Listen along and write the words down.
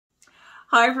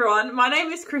Hi everyone, my name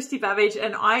is Christy Babbage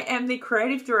and I am the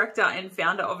creative director and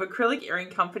founder of acrylic earring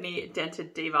company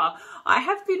Dented Diva. I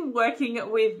have been working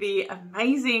with the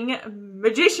amazing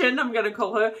magician, I'm going to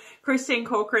call her, Christine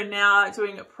Corcoran, now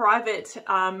doing private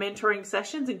mentoring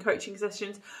sessions and coaching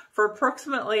sessions for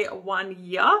approximately 1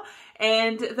 year.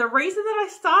 And the reason that I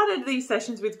started these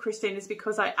sessions with Christine is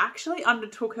because I actually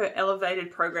undertook her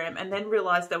elevated program and then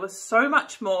realized there was so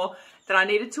much more that I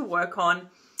needed to work on,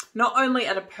 not only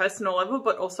at a personal level,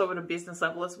 but also at a business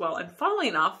level as well. And funnily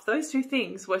enough, those two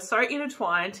things were so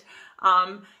intertwined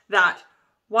that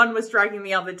one was dragging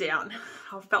the other down.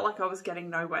 I felt like I was getting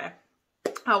nowhere.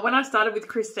 When I started with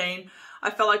Christine, I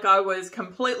felt like I was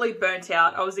completely burnt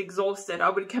out. I was exhausted. I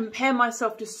would compare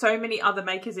myself to so many other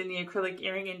makers in the acrylic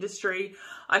earring industry.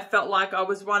 I felt like I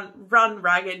was run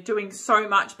ragged, doing so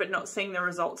much, but not seeing the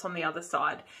results on the other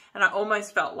side. And I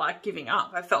almost felt like giving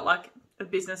up. I felt like the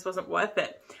business wasn't worth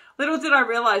it. Little did I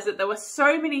realize that there were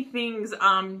so many things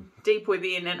deep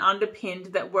within and underpinned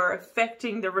that were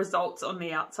affecting the results on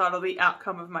the outside or the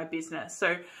outcome of my business.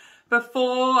 So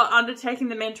before undertaking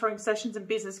the mentoring sessions and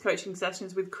business coaching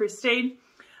sessions with Christine,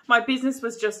 my business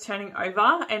was just turning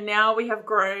over, and now we have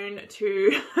grown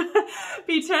to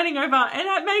be turning over, and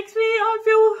it makes me, I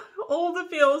feel all the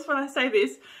feels when I say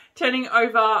this, turning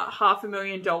over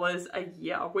 $500,000 a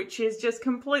year, which is just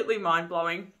completely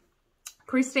mind-blowing.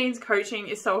 Christine's coaching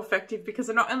is so effective because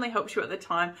it not only helps you at the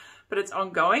time, but it's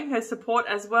ongoing. Her support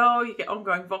as well, you get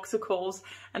ongoing Voxer calls,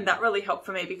 and that really helped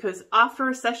for me because after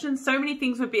a session, so many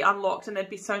things would be unlocked and there'd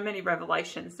be so many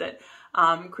revelations that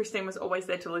Christine was always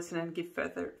there to listen and give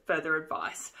further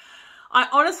advice. I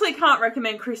honestly can't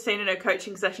recommend Christine and her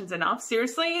coaching sessions enough.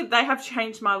 Seriously, they have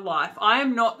changed my life. I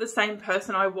am not the same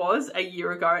person I was a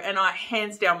year ago, and I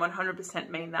hands down 100%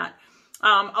 mean that.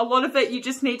 A lot of it, you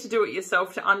just need to do it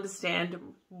yourself to understand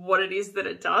what it is that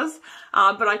it does.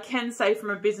 But I can say from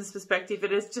a business perspective,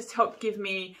 it has just helped give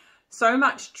me so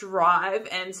much drive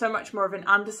and so much more of an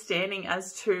understanding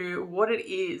as to what it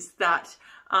is that,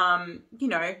 you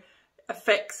know,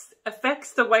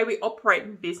 affects the way we operate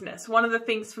in business. One of the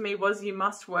things for me was you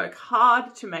must work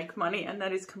hard to make money, and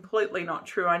that is completely not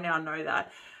true. I now know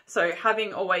that. So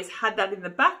having always had that in the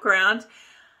background,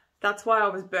 that's why I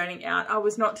was burning out. I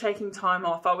was not taking time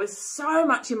off. I was so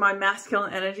much in my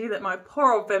masculine energy that my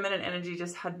poor old feminine energy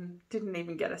just didn't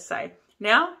even get a say.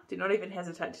 Now, do not even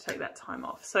hesitate to take that time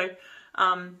off. So,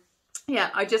 yeah,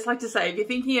 I just like to say, if you're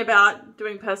thinking about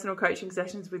doing personal coaching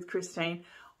sessions with Christine,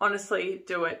 honestly,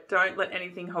 do it. Don't let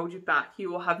anything hold you back.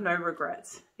 You will have no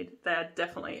regrets. They are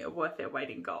definitely worth their weight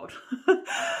in gold. I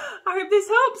hope this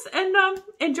helps, and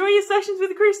enjoy your sessions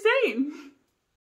with Christine.